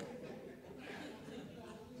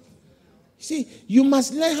 See, you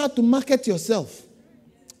must learn how to market yourself.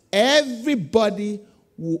 Everybody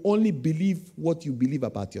will only believe what you believe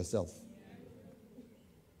about yourself.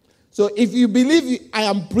 So if you believe I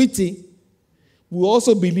am pretty, we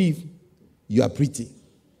also believe you are pretty.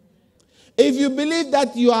 If you believe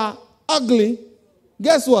that you are ugly,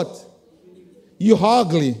 guess what? You're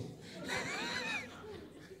ugly.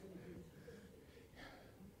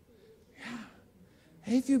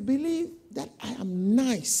 If you believe that I am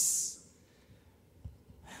nice,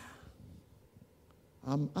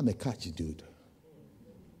 I'm a catchy dude.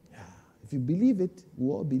 If you believe it, we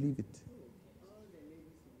all believe it.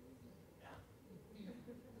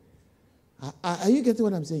 Are you getting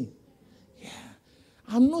what I'm saying? Yeah.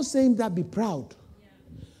 I'm not saying that be proud,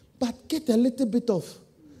 but get a little bit of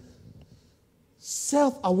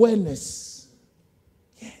self-awareness.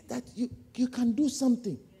 Yeah, that you can do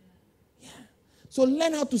something. Yeah. So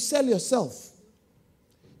learn how to sell yourself.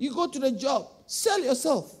 You go to the job, sell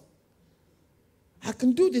yourself. I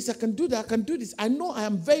can do this, I can do that, I can do this. I know I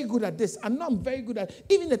am very good at this. I know I'm very good at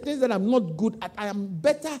even the things that I'm not good at. I am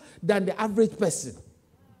better than the average person.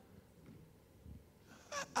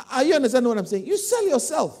 Are you understanding what I'm saying? You sell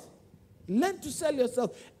yourself. Learn to sell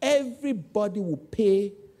yourself. Everybody will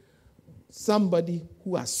pay somebody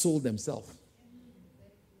who has sold themselves.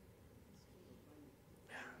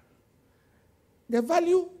 The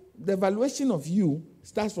valuation of you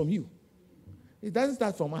starts from you. It doesn't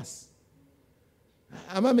start from us.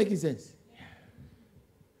 Am I making sense?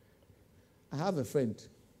 I have a friend.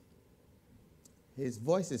 His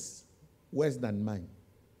voice is worse than mine.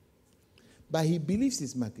 But he believes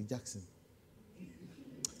he's Michael Jackson.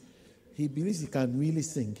 He believes he can really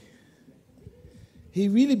sing. He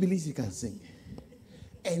really believes he can sing.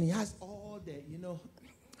 And he has all the,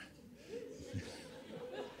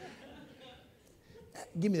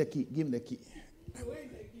 give me the key, give me the key.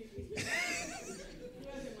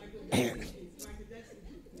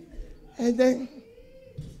 And then,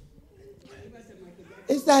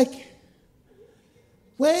 it's like,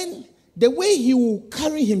 when the way he will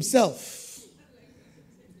carry himself,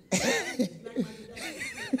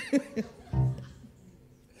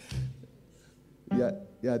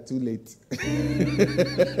 yeah, too late.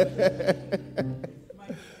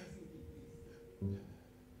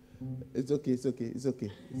 It's okay.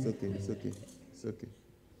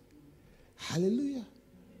 Hallelujah.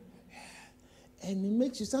 And it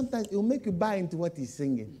makes you, sometimes it will make you buy into what he's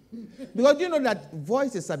singing. Because you know that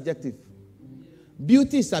voice is subjective.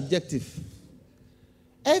 Beauty is subjective.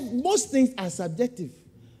 Most things are subjective.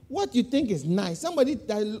 What you think is nice. Somebody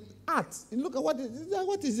that art. Look at what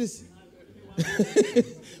is this?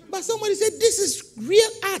 But somebody said this is real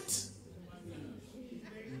art.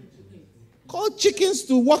 Call chickens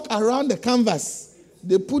to walk around the canvas.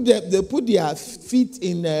 They put their feet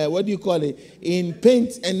in in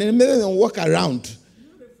paint, and then make them walk around.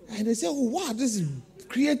 And they say, "Oh, wow, this is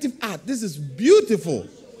creative art. This is beautiful."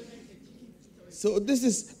 So this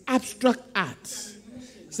is abstract art.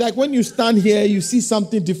 It's like when you stand here, you see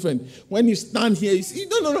something different. When you stand here, you see,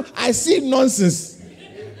 no, I see nonsense.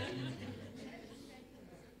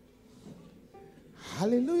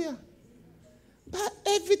 Hallelujah. But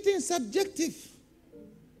everything is subjective.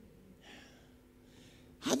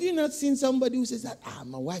 Have you not seen somebody who says that,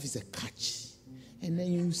 my wife is a catch? And then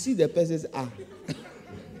you see the person says,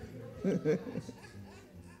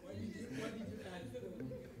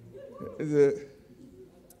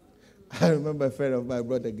 I remember a friend of mine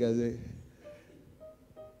brought a girl say,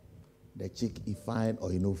 the chick is fine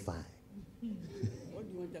or you know fine.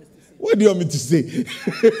 What do you want me to say?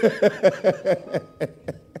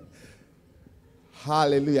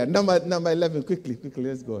 Hallelujah. Number 11, quickly,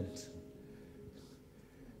 let's go on.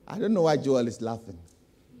 I don't know why Joel is laughing.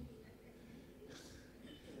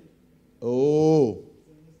 Oh.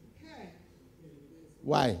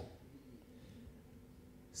 Why?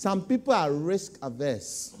 Some people are risk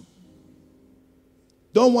averse.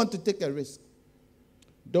 Don't want to take a risk.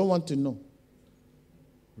 Don't want to know.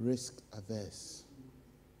 Risk averse.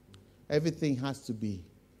 Everything has to be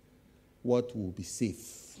what will be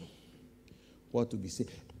safe. What will be safe.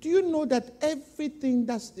 Do you know that everything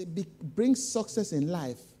that brings success in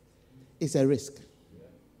life is a risk?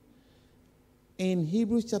 In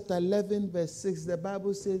Hebrews chapter 11, verse 6, the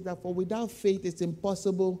Bible says that for without faith it's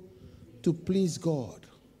impossible to please God.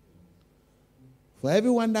 For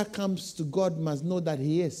everyone that comes to God must know that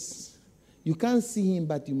he is. You can't see him,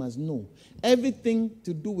 but you must know. Everything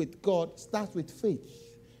to do with God starts with faith.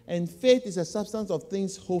 And faith is a substance of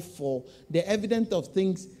things hoped for, the evidence of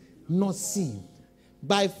things not seen.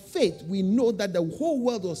 By faith, we know that the whole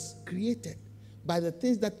world was created by the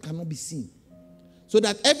things that cannot be seen. So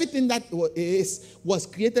that everything that was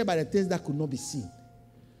created by the things that could not be seen.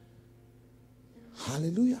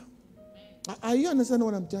 Hallelujah. Are you understanding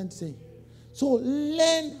what I'm trying to say? So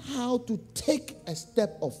learn how to take a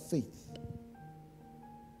step of faith.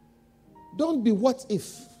 Don't be what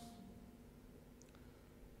if.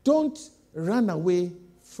 Don't run away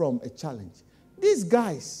from a challenge. These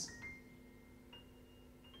guys,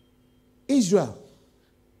 Israel,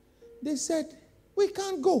 they said, we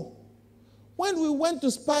can't go. When we went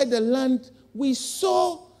to spy the land, we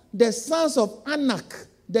saw the sons of Anak,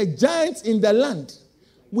 the giants in the land.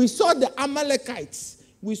 We saw the Amalekites.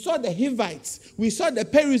 We saw the Hivites. We saw the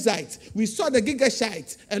Perizzites. We saw the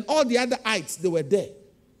Gigashites and all the other ites. They were there.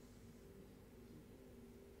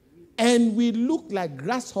 And we looked like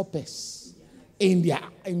grasshoppers in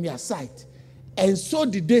their sight. And so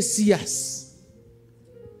did they see us.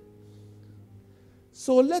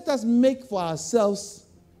 So let us make for ourselves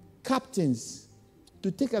captains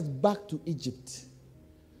to take us back to Egypt.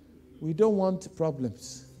 We don't want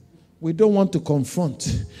problems. We don't want to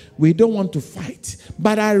confront. We don't want to fight.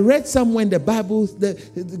 But I read somewhere in the Bible,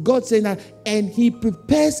 God saying that, and he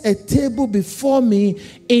prepares a table before me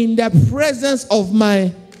in the presence of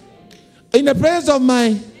my.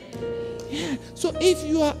 Yeah. So if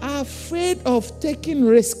you are afraid of taking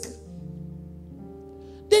risk,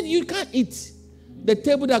 then you can't eat the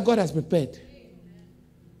table that God has prepared.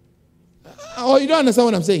 Or you don't understand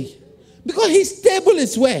what I'm saying? Because his table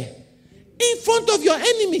is where? In front of your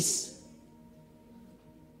enemies.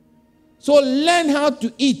 So learn how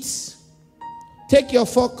to eat. Take your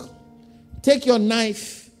fork, take your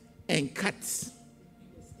knife, and cut.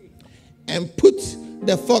 And put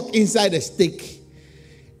the fork inside the steak.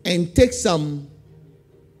 And take some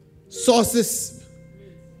sauces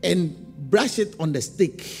and brush it on the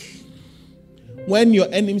steak. When your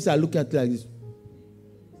enemies are looking at you like this.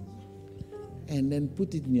 And then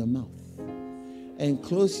put it in your mouth. And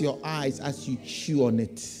close your eyes as you chew on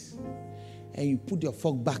it. And you put your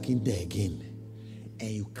fork back in there again. And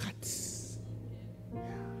you cut.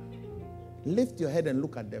 Lift your head and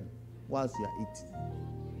look at them whilst you are eating.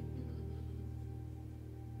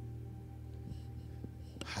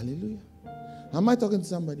 Hallelujah. Am I talking to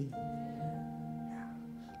somebody?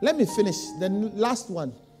 Let me finish. The last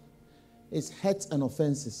one is hurts and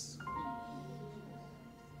offenses.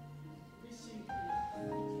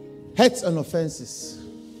 Hurts and offenses.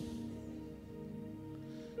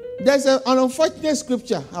 There's an unfortunate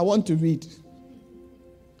scripture I want to read.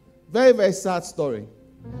 Very, very sad story.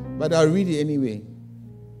 But I'll read it anyway.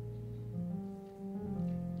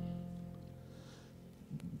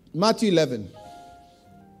 Matthew 11.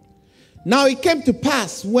 Now it came to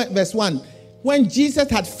pass, verse 1, when Jesus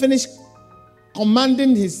had finished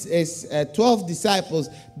commanding his 12 disciples,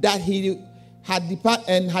 that he had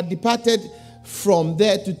departed from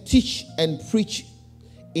there to teach and preach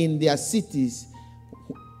in their cities.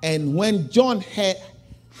 And when John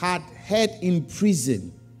had heard in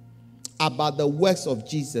prison about the works of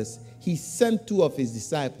Jesus, he sent 2 of his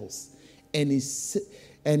disciples and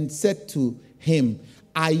said to him,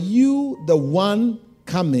 are you the one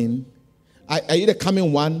coming? Are you the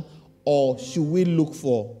coming one, or should we look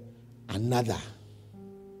for another?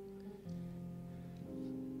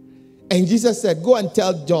 And Jesus said, go and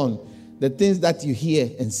tell John the things that you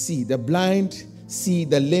hear and see. The blind see,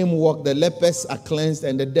 the lame walk, the lepers are cleansed,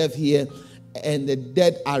 and the deaf hear, and the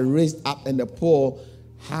dead are raised up, and the poor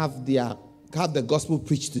have the gospel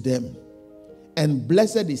preached to them. And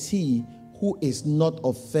blessed is he who is not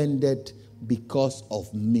offended because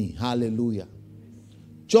of me. Hallelujah.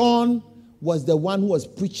 John was the one who was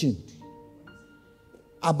preaching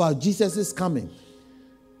about Jesus' coming.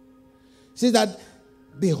 He says that,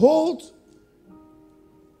 behold,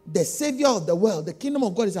 the Savior of the world, the kingdom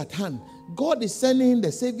of God is at hand. God is sending him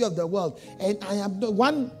the Savior of the world. And I am the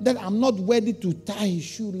one that I'm not ready to tie his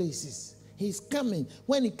shoelaces. He's coming.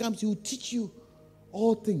 When he comes, he will teach you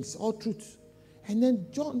all things, all truth. And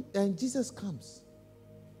then Jesus comes.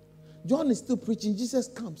 John is still preaching. Jesus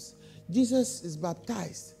comes. Jesus is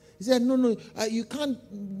baptized. He said, no, you can't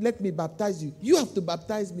let me baptize you. You have to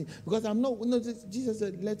baptize me because I'm not. No, Jesus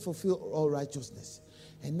said, let's fulfill all righteousness.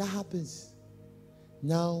 And that happens.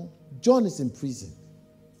 Now, John is in prison.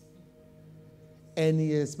 And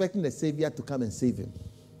he is expecting the Savior to come and save him.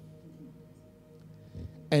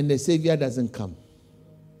 And the Savior doesn't come.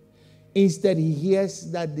 Instead, he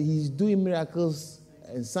hears that he's doing miracles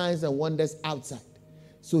and signs and wonders outside.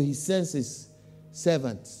 So he sends his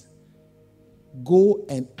servants, go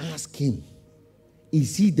and ask him,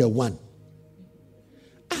 is he the one?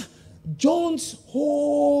 John's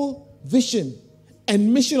whole vision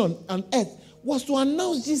and mission on earth was to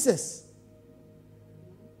announce Jesus.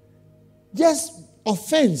 Just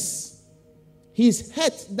offense. He's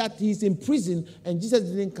hurt that he's in prison and Jesus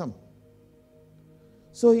didn't come.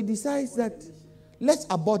 So he decides that let's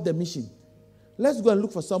abort the mission. Let's go and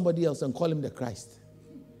look for somebody else and call him the Christ.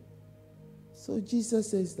 So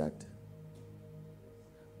Jesus says that,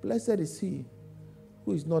 blessed is he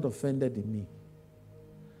who is not offended in me.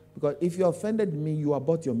 Because if you're offended in me, you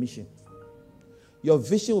abort your mission. Your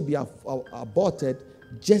vision will be aborted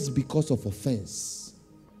just because of offense.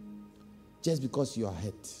 Just because you are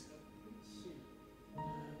hurt.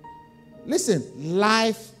 Listen,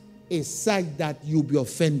 life is such that you'll be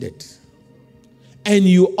offended. And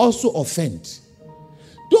you also offend.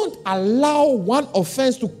 Don't allow one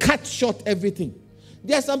offense to cut short everything.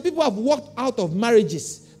 There are some people who have walked out of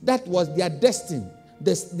marriages. That was their destiny.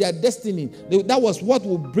 Their destiny. That was what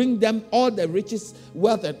will bring them all the riches,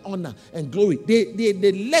 wealth, and honor and glory.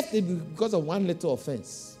 They left it because of one little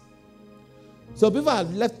offense. So people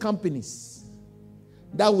have left companies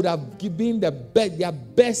that would have been their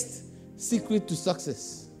best secret to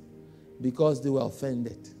success because they were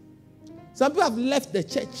offended. Some people have left the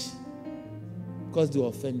church because they were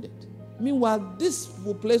offended. Meanwhile, this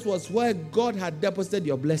place was where God had deposited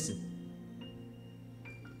your blessing.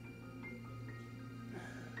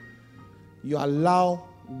 You allow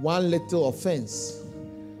one little offense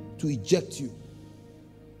to eject you.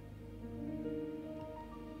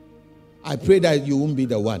 I pray that you won't be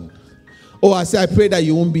the one. Oh, I say, I pray that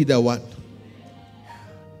you won't be the one.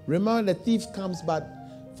 Remember, the thief comes but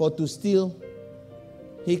for to steal.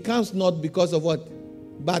 He comes not because of what?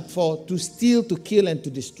 But for to steal, to kill, and to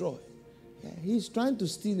destroy. He's trying to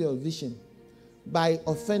steal your vision by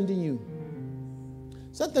offending you.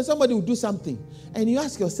 Sometimes somebody will do something and you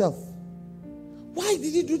ask yourself, why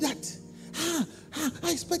did he do that?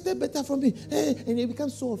 I expected better from him. And you become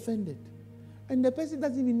so offended. And the person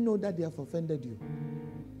doesn't even know that they have offended you.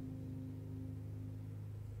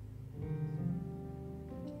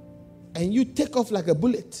 And you take off like a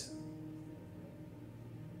bullet.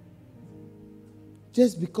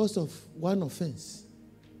 Just because of one offense.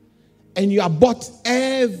 And you abort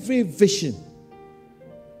every vision.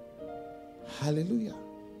 Hallelujah.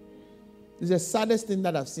 It's the saddest thing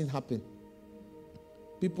that I've seen happen.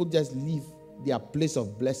 People just leave their place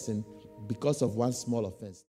of blessing because of one small offense.